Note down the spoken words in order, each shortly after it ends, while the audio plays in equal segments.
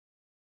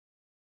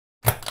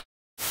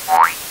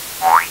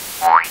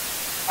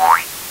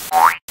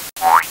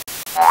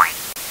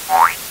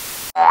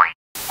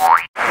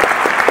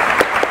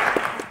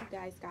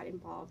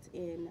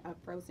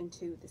Frozen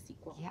 2, the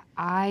sequel? Yeah,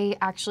 I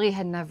actually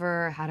had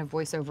never had a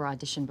voiceover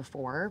audition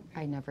before.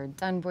 I'd never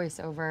done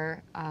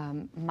voiceover.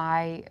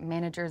 My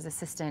manager's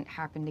assistant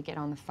happened to get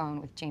on the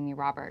phone with Jamie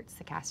Roberts,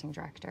 the casting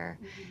director,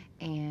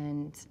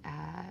 and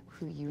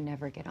who you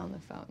never get on the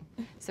phone.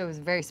 So it was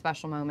a very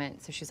special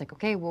moment. So she's like,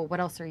 okay, well,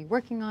 what else are you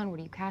working on? What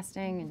are you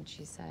casting? And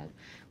she said,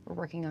 we're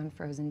working on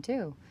Frozen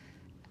 2.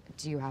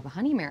 Do you have a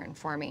honey Marin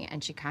for me?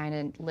 And she kind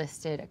of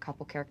listed a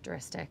couple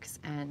characteristics,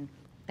 and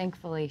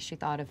thankfully she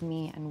thought of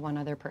me and one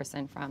other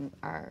person from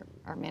our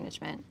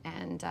management,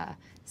 and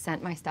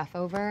sent my stuff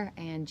over,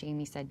 and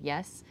Jamie said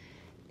yes.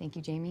 Thank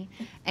you, Jamie.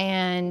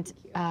 And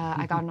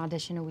I got an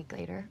audition a week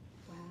later.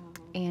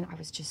 And I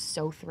was just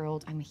so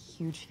thrilled. I'm a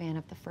huge fan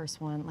of the first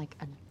one, like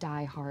a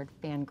die-hard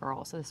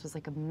fangirl. So this was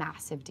like a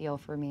massive deal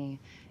for me.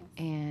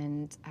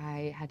 And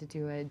I had to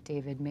do a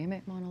David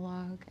Mamet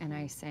monologue, and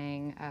I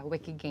sang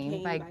Wicked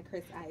Game by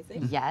Chris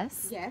Isaac.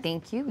 Yes,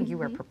 thank you. You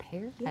were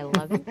prepared. I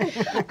love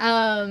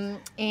it.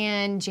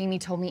 And Jamie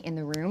told me in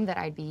the room that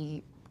I'd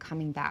be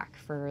coming back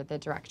for the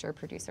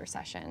director-producer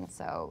session.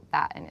 So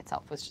that in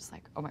itself was just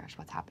like, oh my gosh,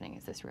 what's happening?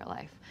 Is this real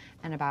life?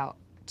 And about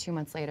 2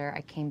 months later,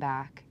 I came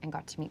back and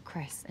got to meet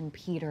Chris and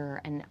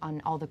Peter and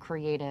on all the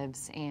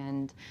creatives,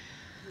 and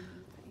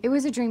it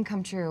was a dream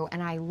come true.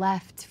 And I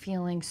left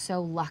feeling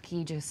so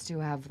lucky just to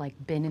have like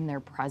been in their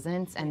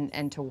presence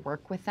and to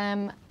work with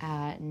them.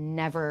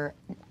 Never,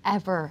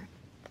 ever,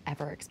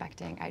 ever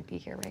expecting I'd be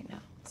here right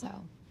now. So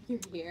you're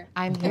here.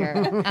 I'm here,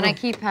 and I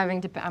keep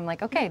having to. I'm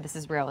like, okay, this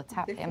is real. It's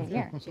happening. I'm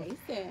here.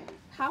 Jason,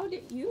 how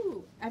did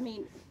you? I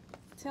mean,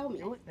 tell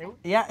me.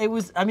 Yeah, it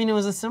was. I mean, it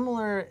was a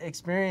similar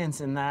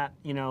experience in that,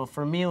 you know,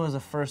 for me it was a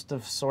first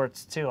of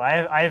sorts too.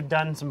 I've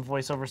done some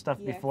voiceover stuff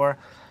before,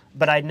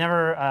 but I'd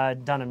never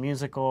done a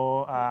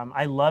musical.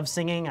 I love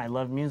singing. I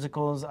love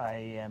musicals. I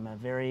am a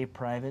very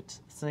private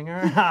singer,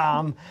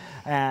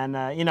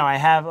 and you know, I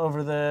have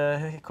over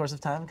the course of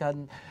time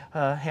gotten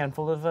a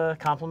handful of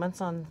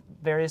compliments on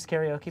various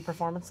karaoke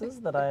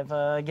performances that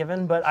I've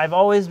given. But I've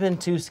always been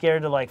too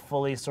scared to like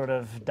fully sort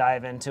of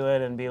dive into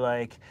it and be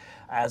like,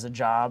 as a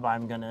job,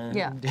 I'm gonna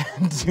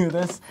do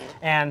this.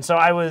 And so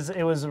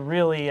it was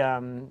really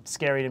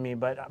scary to me,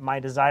 but my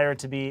desire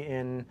to be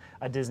in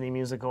a Disney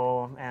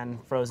musical, and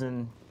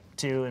Frozen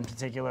 2 in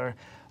particular,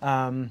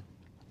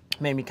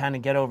 made me kind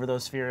of get over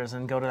those fears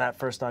and go to that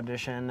first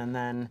audition, and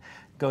then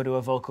go to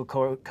a vocal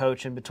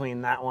coach in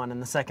between that one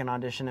and the second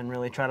audition, and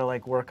really try to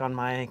like work on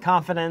my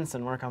confidence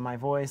and work on my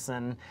voice.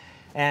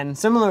 And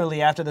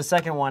similarly, after the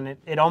second one,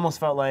 it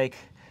almost felt like,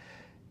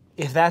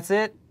 if that's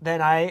it,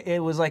 then it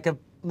was like a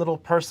little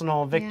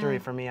personal victory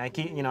for me. I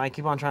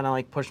keep on trying to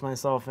like push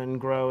myself and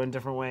grow in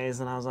different ways,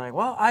 and I was like,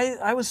 well,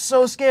 I was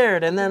so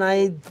scared, and then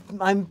I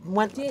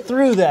went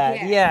through that,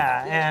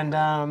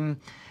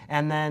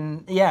 and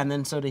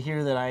then so to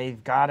hear that I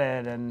got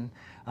it and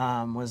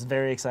was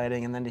very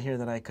exciting, and then to hear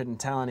that I couldn't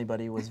tell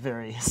anybody was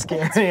very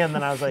scary, and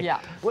then I was like,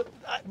 what?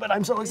 But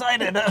I'm so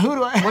excited.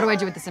 What do I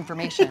do with this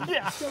information?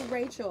 So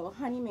Rachel,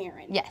 honey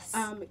Marin. Yes.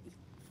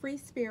 Free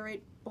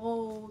spirit,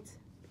 bold,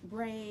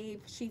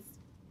 brave. She's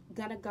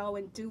gonna go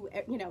and do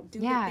the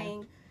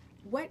thing.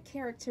 What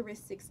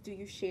characteristics do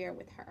you share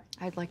with her?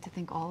 I'd like to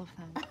think all of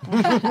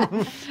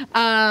them.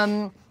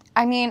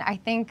 I mean, I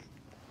think,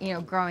 you know,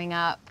 growing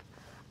up,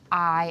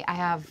 I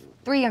have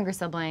 3 younger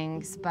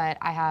siblings, but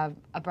I have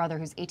a brother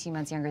who's 18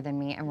 months younger than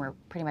me, and we're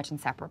pretty much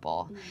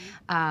inseparable.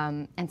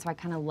 And so I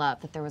kind of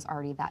love that there was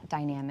already that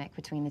dynamic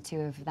between the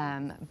two of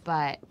them.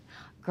 But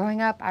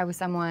growing up, I was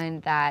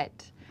someone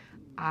that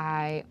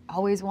I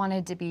always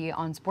wanted to be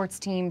on sports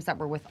teams that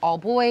were with all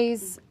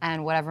boys,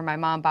 and whatever my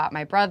mom bought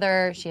my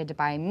brother, she had to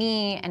buy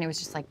me, and it was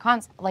just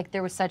like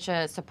there was such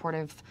a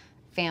supportive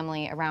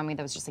family around me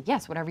that was just like,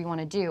 yes, whatever you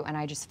want to do, and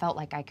I just felt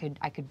like I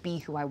could be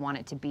who I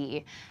wanted to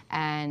be,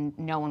 and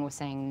no one was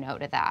saying no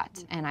to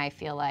that. And I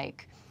feel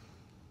like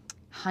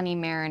honey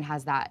Marin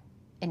has that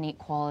innate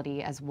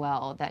quality as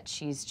well, that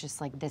she's just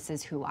like, this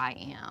is who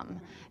I am,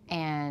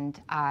 and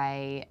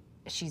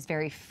she's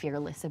very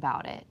fearless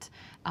about it.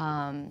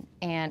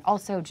 And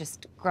also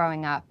just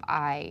growing up,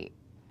 I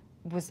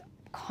was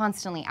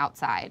constantly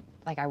outside.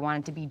 Like, I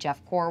wanted to be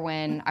Jeff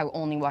Corwin. I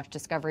only watched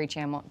Discovery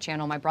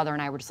Channel. My brother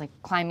and I were just like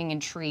climbing in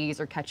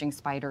trees or catching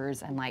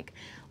spiders and like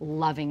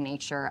loving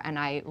nature. And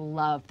I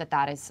love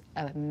that is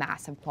a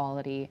massive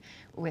quality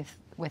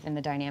within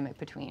the dynamic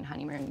between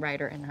honey Marin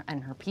Ritter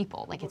and her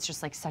people. Like, it's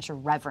just like such a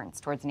reverence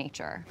towards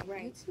nature.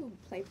 Right. You two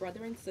play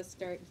brother and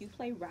sister. You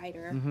play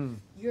Ritter.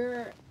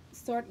 You're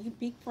you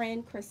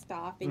befriend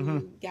Kristoff, and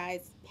you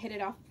guys hit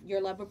it off,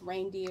 your love of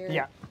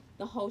reindeer,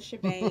 the whole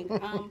shebang.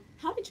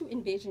 How did you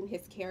envision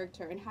his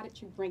character, and how did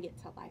you bring it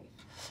to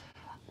life?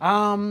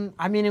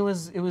 I mean, it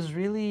was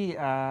really,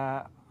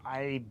 I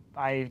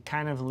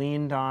kind of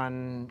leaned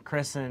on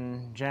Chris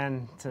and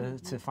Jen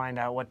to find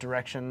out what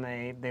direction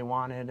they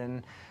wanted,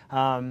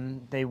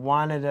 and they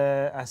wanted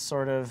a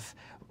sort of,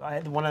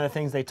 one of the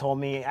things they told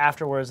me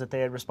afterwards that they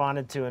had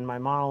responded to in my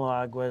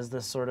monologue was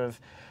this sort of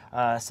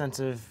sense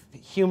of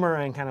humor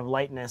and kind of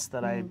lightness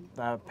that I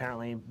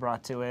apparently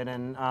brought to it,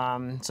 and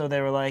so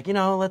they were like, you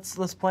know,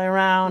 let's play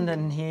around,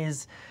 and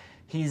he's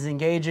he's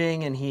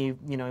engaging, and he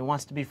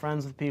wants to be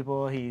friends with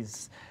people.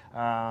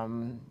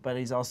 But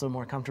he's also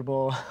more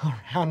comfortable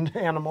around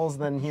animals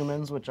than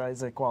humans, which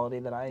is a quality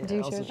that I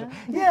do also share.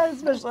 Yeah,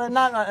 especially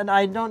and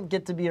I don't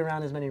get to be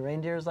around as many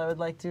reindeer as I would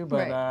like to,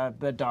 but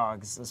but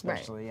dogs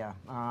especially, yeah.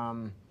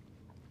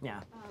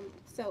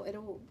 So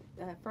it'll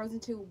Frozen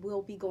 2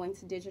 will be going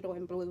to digital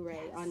and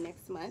Blu-ray on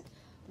next month.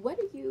 What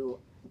do you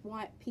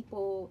want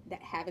people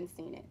that haven't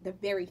seen it, the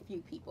very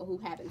few people who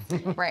haven't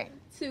seen it,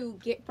 to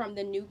get from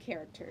the new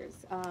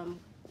characters?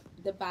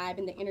 The vibe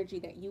and the energy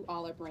that you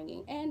all are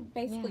bringing, and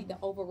basically the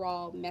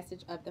overall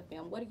message of the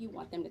film. What do you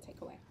want them to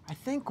take away? I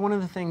think one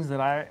of the things that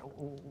I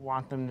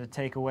want them to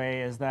take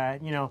away is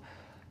that,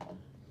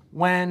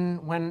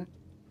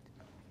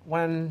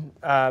 when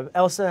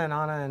Elsa and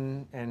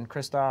Anna and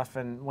Kristoff,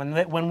 and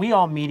when we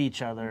all meet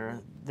each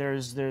other,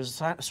 there's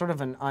sort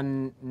of an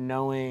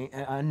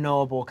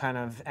unknowable kind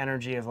of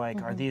energy of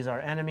like, are these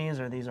our enemies,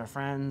 or these our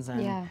friends?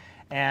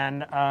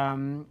 And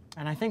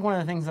I think one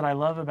of the things that I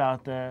love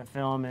about the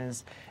film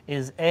is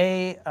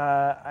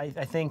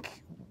I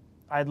think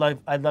I'd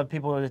love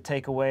people to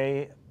take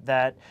away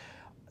that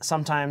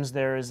sometimes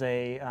there is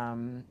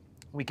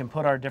we can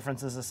put our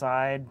differences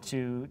aside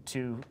to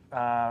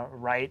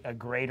right a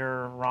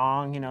greater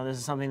wrong. This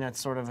is something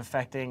that's sort of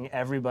affecting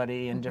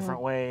everybody in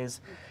different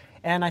ways.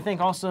 And I think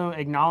also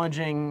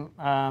acknowledging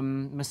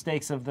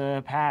mistakes of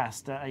the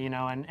past,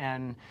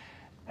 and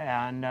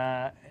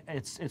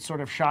it's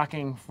sort of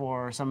shocking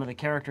for some of the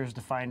characters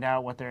to find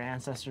out what their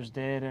ancestors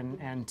did,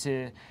 and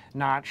to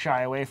not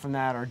shy away from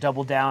that or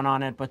double down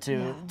on it, but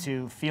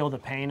to feel the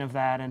pain of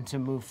that and to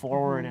move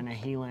forward in a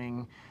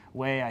healing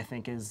way, I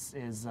think is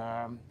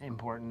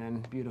important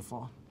and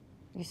beautiful.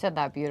 You said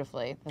that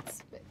beautifully.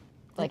 That's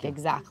like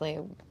exactly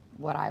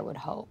what I would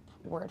hope,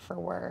 word for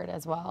word,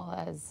 as well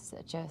as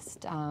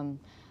just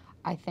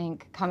I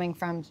think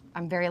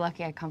I'm very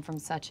lucky I come from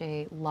such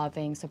a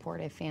loving,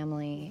 supportive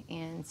family,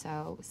 and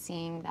so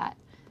seeing that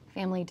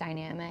family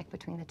dynamic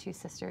between the two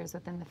sisters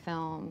within the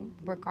film,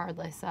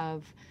 regardless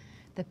of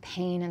the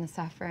pain and the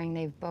suffering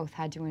they've both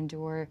had to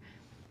endure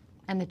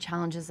and the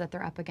challenges that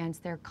they're up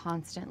against, they're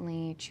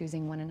constantly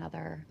choosing one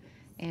another.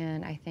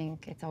 And I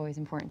think it's always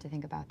important to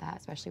think about that,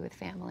 especially with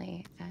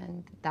family,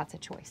 and that's a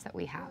choice that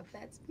we have.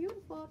 That's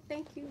beautiful.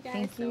 Thank you, guys.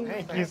 Thank you.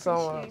 Thank you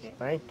so much.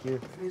 Thank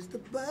you. Where's the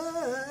buzz?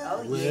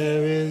 Oh, yeah.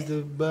 Where is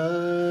the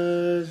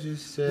buzz? You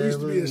said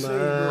was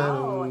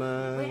mine.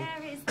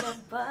 Where is the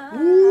buzz?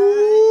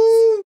 Ooh.